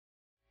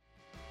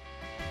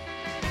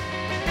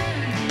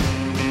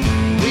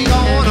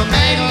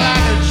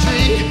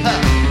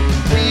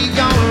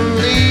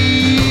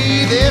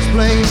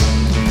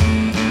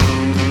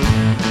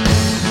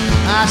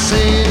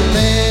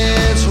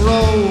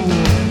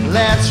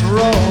let's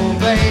roll,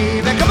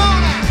 baby. Come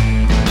on now.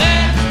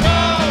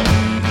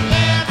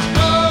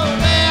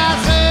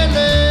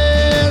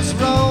 Let's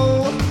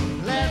roll.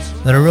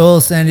 Let it roll,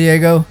 San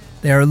Diego.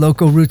 They are a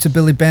local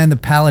roots-a-billy band, the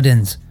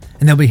Paladins,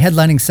 and they'll be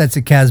headlining sets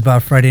at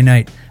Casbah Friday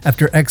night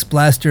after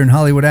ex-Blaster and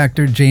Hollywood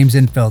actor James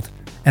Infelt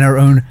and our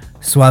own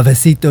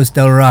Suavecitos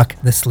del Rock,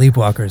 the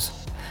Sleepwalkers.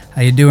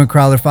 How you doing,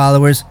 Crawler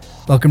followers?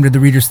 Welcome to the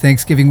Reader's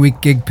Thanksgiving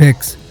Week Gig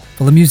Picks,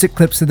 full of music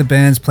clips of the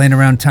bands playing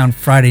around town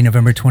Friday,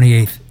 November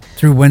 28th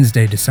through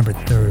Wednesday, December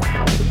 3rd.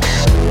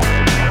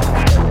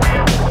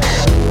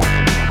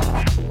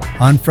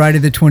 On Friday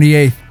the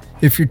 28th,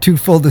 if you're too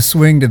full to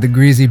swing to the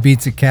greasy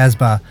beats at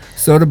Casbah,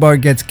 Soda Bar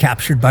gets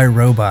captured by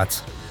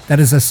robots. That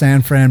is a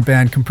San Fran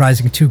band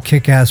comprising 2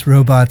 kick-ass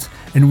robots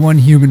and 1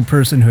 human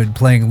personhood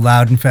playing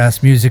loud and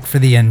fast music for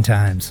the end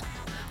times.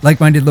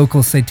 Like-minded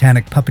local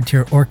satanic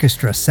puppeteer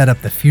orchestra set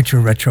up the future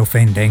retro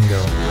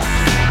fandango.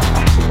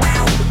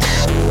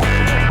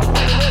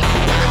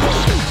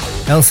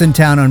 Else in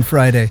town on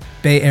Friday,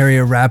 Bay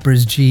Area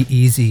rappers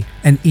G-Eazy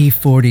and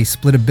E40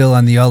 split a bill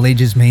on the All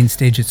Ages main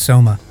stage at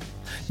Soma.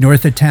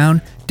 North of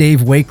town,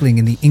 Dave Wakeling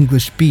and the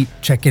English Beat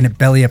check in at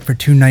Belly Up for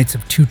 2 nights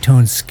of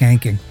two-tone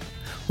skanking.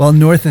 While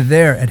north of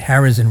there, at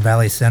Harrison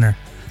Valley Center,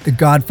 the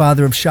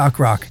godfather of shock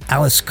rock,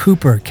 Alice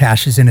Cooper,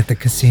 cashes in at the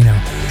casino.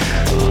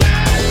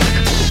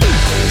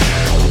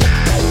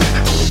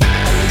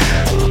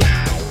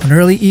 On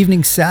early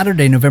evening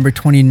Saturday, November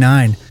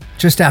 29,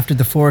 just after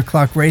the 4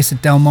 o'clock race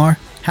at Del Mar,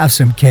 have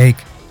some cake.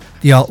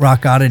 The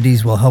alt-rock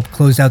oddities will help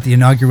close out the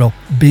inaugural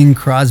Bing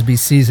Crosby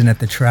season at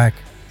the track.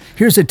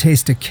 Here's a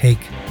taste of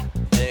cake.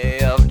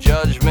 Day of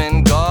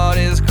judgment, God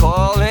is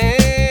calling.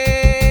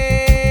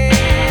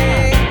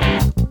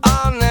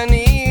 On their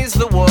knees,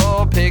 the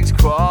war pigs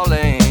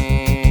crawling,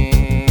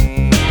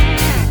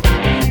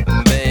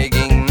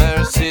 begging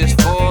mercies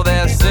for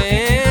their sins.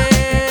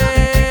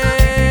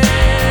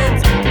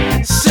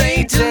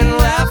 Satan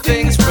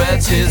laughing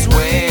spreads his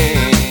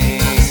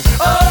wings.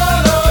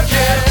 Oh Lord,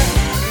 yeah.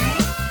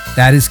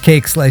 That is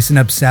Cake slicing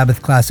up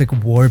Sabbath classic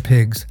War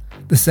Pigs.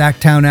 The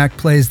Sacktown Act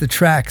plays the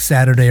track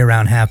Saturday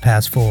around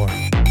 4:30.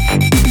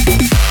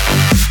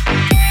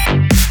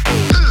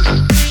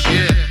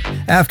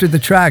 After the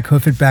track,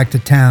 hoof it back to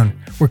town,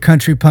 where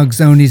country punk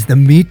zonies The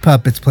Meat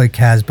Puppets play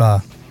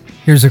Casbah.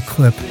 Here's a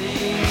clip.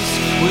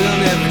 Will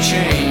never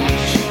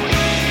change.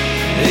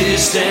 They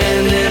just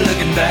stand there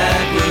looking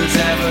backwards,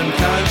 half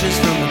unconscious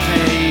from the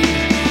pain.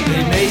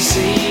 They may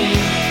seem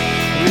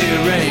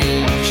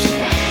rearranged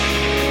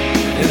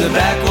in the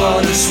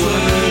backwater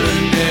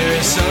swirling. There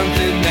is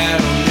something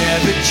that'll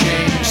never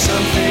change.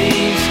 Some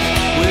things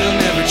will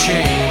never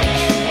change.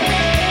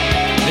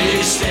 They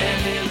just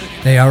stand there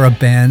looking. They are a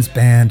band's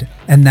band,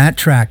 and that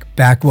track,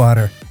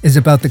 Backwater, is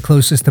about the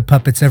closest the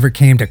Puppets ever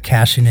came to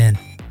cashing in.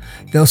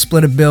 They'll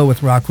split a bill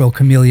with rock roll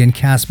chameleon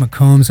Cass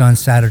McCombs on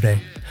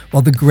Saturday,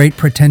 while the great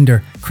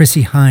pretender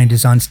Chrissie Hynde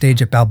is on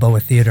stage at Balboa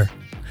Theatre.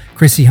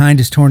 Chrissie Hynde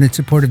is touring in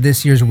support of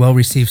this year's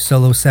well-received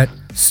solo set,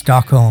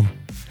 Stockholm.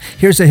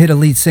 Here's a hit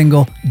elite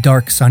single,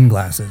 Dark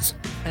Sunglasses.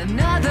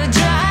 Another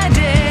dry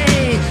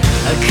day,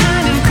 a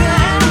kind of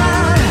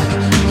glamour.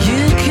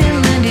 You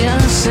can lend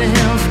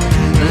yourself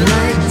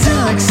like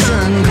dark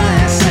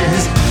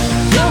sunglasses.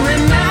 You'll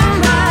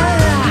remember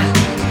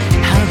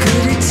how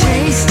good it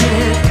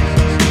tasted.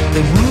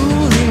 The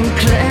ruling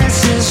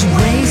class is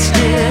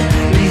wasted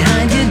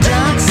behind your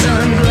dark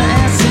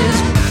sunglasses.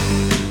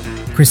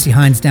 Chrissie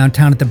Hynde's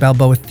downtown at the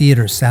Balboa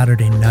Theatre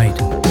Saturday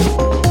night.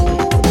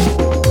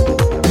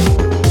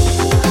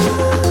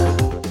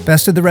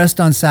 Best of the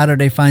Rest on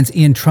Saturday finds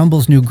Ian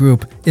Trumbull's new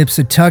group,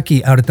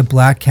 Ipsitucky, out at the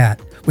Black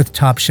Cat, with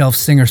top-shelf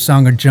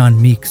singer-songwriter John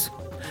Meeks.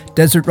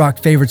 Desert rock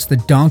favorites The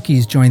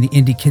Donkeys join the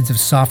indie kids of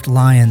Soft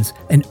Lions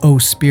and Oh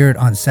Spirit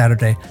on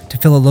Saturday to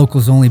fill a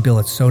locals-only bill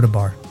at Soda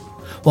Bar.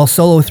 While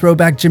solo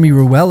throwback Jimmy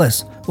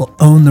Ruelas will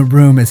own the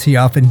room as he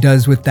often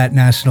does with that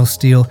National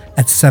Steel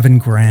at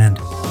 $7,000.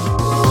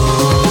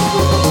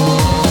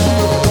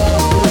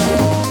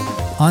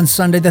 On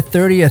Sunday the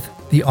 30th,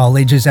 the All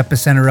Ages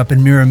Epicenter up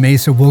in Mira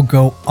Mesa will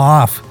go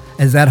off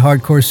as that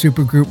hardcore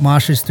supergroup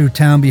moshes through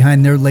town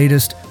behind their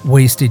latest,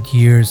 Wasted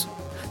Years.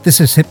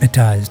 This is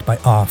Hypnotized by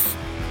Off.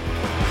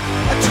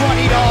 A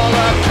 $20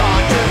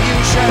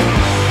 contribution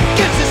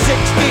gives a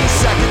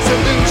 60-second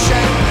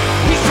solution.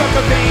 He struck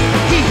a vein,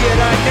 he hit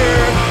a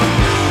nerve.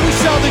 We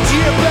saw the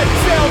Jeep but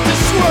failed to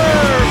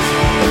swerve.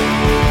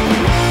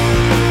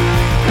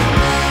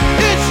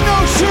 It's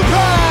no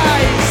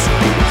surprise.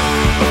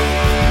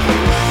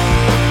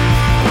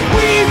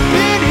 We've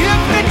been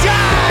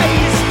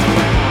hypnotized.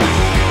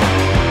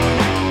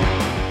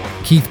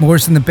 Keith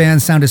Morris and the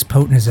band sound as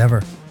potent as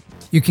ever.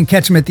 You can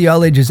catch them at the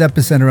All Ages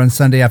Epicenter on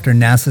Sunday after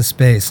NASA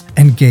Space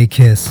and Gay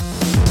Kiss.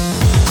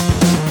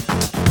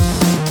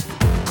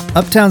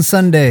 Uptown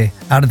Sunday,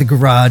 out of the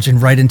garage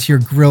and right into your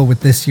grill with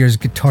this year's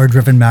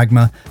guitar-driven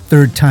magma,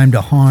 Third Time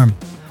to Harm.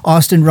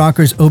 Austin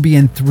rockers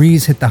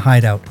OBN3s hit the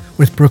hideout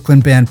with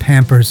Brooklyn band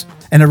Pampers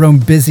and our own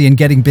busy and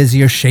getting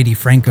busier Shady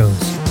Francos.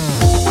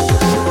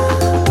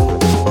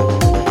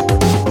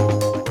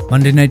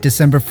 Monday night,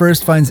 December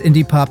 1st finds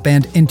indie pop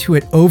band Into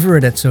It Over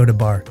It at Soda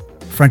Bar.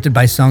 Fronted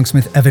by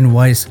songsmith Evan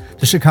Weiss,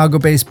 the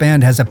Chicago-based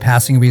band has a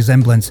passing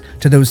resemblance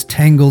to those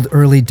tangled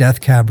early Death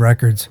Cab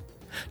records.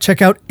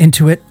 Check out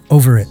Into It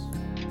Over It.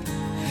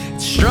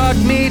 Struck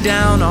me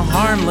down a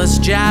harmless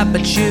jab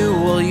at you.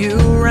 Well, you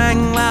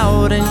rang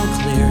loud and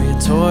clear.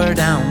 You tore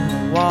down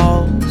the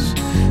walls,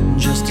 and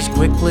just as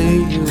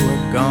quickly you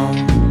were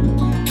gone.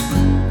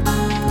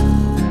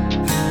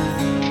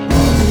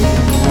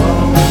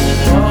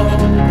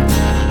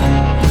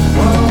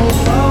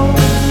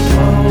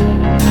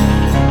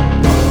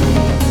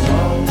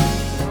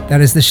 That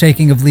is the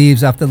shaking of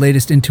leaves off the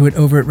latest Into It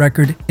Over It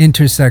record,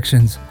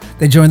 Intersections.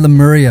 They join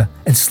Lemuria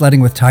and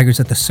Sledding with Tigers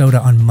at the Soda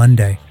on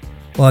Monday.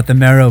 While at the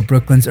Marrow,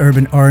 Brooklyn's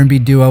urban R&B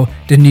duo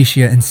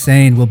Denicia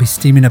Insane will be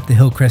steaming up the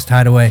Hillcrest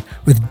Hideaway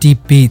with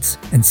deep beats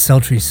and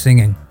sultry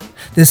singing.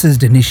 This is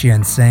Denicia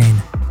Insane.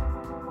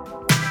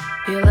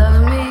 You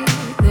love me,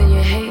 then you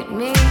hate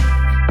me.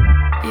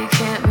 You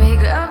can't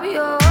make up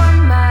your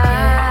mind.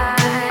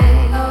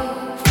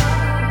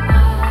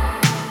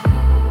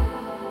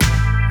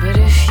 But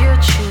if you're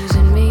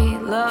choosing me,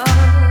 love,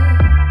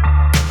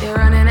 you're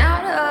running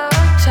out of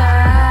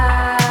time.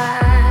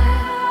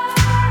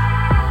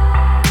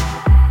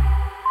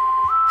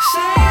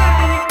 Say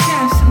I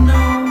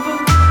Casanova,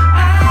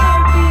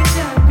 I'll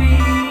be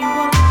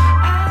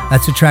one.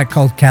 That's a track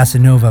called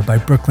Casanova by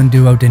Brooklyn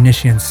duo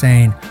Denicia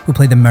Insane, who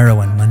play the Marrow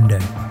on Monday.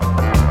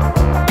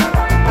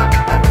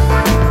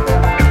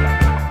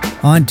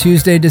 On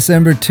Tuesday,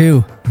 December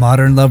 2,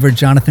 modern lover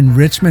Jonathan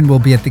Richman will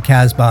be at the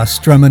Casbah,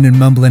 strumming and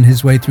mumbling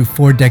his way through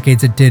 4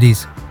 decades of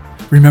ditties.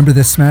 Remember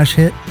this smash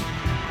hit?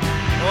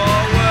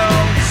 Oh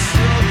well,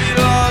 be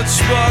not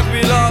schmuck,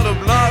 be not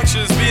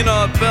obnoxious, be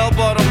not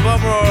bell-bottom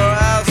bummer or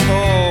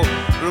asshole.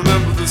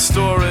 Remember the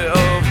story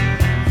of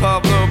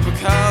Pablo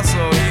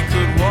Picasso. He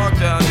could walk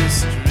down the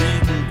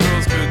street and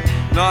girls could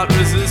not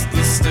resist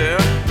the stare.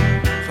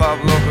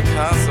 Pablo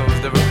Picasso was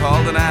never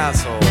called an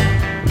asshole.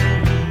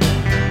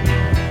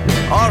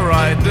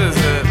 Alright, this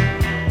is it.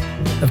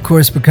 Of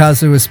course,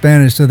 Picasso was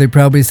Spanish, so they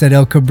probably said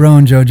El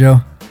Cabron,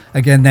 Jojo.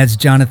 Again, that's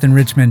Jonathan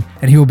Richman,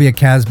 and he will be at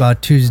Casbah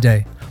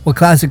Tuesday, while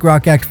classic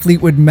rock act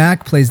Fleetwood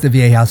Mac plays the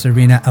Viejas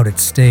Arena out at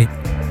State.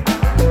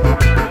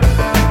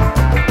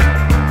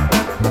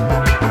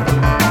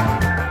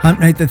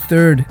 Hunt Night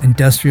III,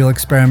 industrial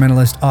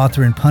experimentalist,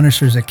 author, and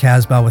Punishers at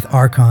Casbah with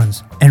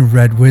Archons and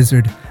Red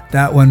Wizard.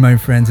 That one, my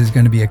friends, is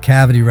going to be a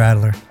cavity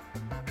rattler.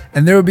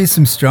 And there will be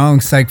some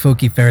strong psych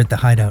folky fare at the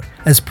Hideout,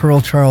 as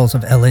Pearl Charles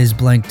of LA's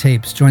Blank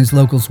Tapes joins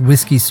locals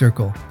Whiskey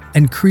Circle,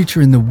 and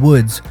Creature in the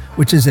Woods,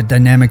 which is a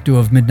dynamic duo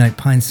of Midnight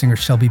Pine singer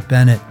Shelby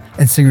Bennett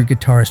and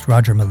singer-guitarist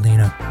Roger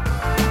Molina.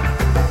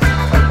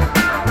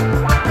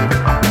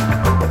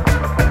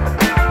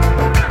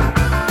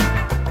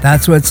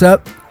 That's what's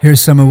up. Here's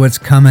some of what's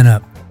coming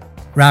up.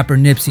 Rapper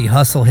Nipsey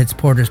Hussle hits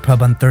Porter's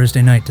Pub on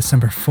Thursday night,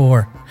 December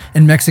 4,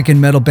 and Mexican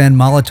metal band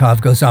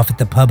Molotov goes off at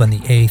the pub on the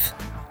 8th.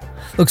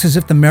 Looks as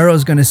if the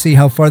Marrow's going to see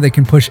how far they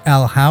can push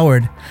Al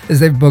Howard, as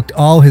they've booked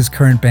all his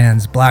current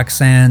bands, Black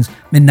Sands,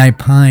 Midnight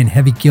Pine,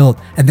 Heavy Guilt,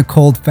 and The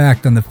Cold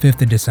Fact on the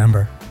 5th of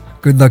December.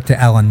 Good luck to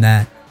Al on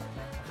that.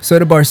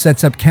 Soda Bar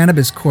sets up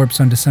Cannabis Corpse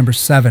on December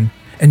 7,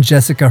 and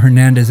Jessica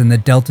Hernandez and the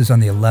Deltas on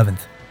the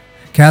 11th.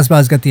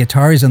 Casbah's got the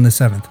Ataris on the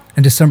 7th,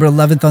 and December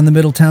 11th on the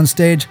Middletown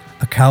stage,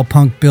 a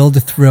cowpunk build to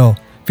thrill,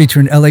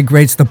 featuring LA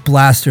greats The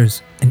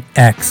Blasters and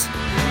X.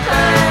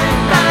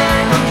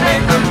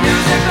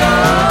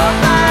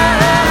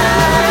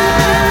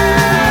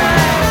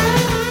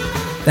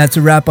 That's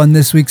a wrap on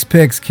this week's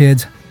picks,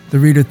 kids. The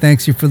Reader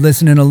thanks you for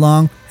listening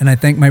along, and I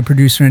thank my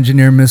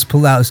producer-engineer, Miss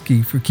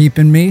Pulowski, for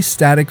keeping me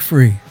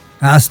static-free.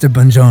 Hasta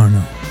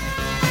buongiorno.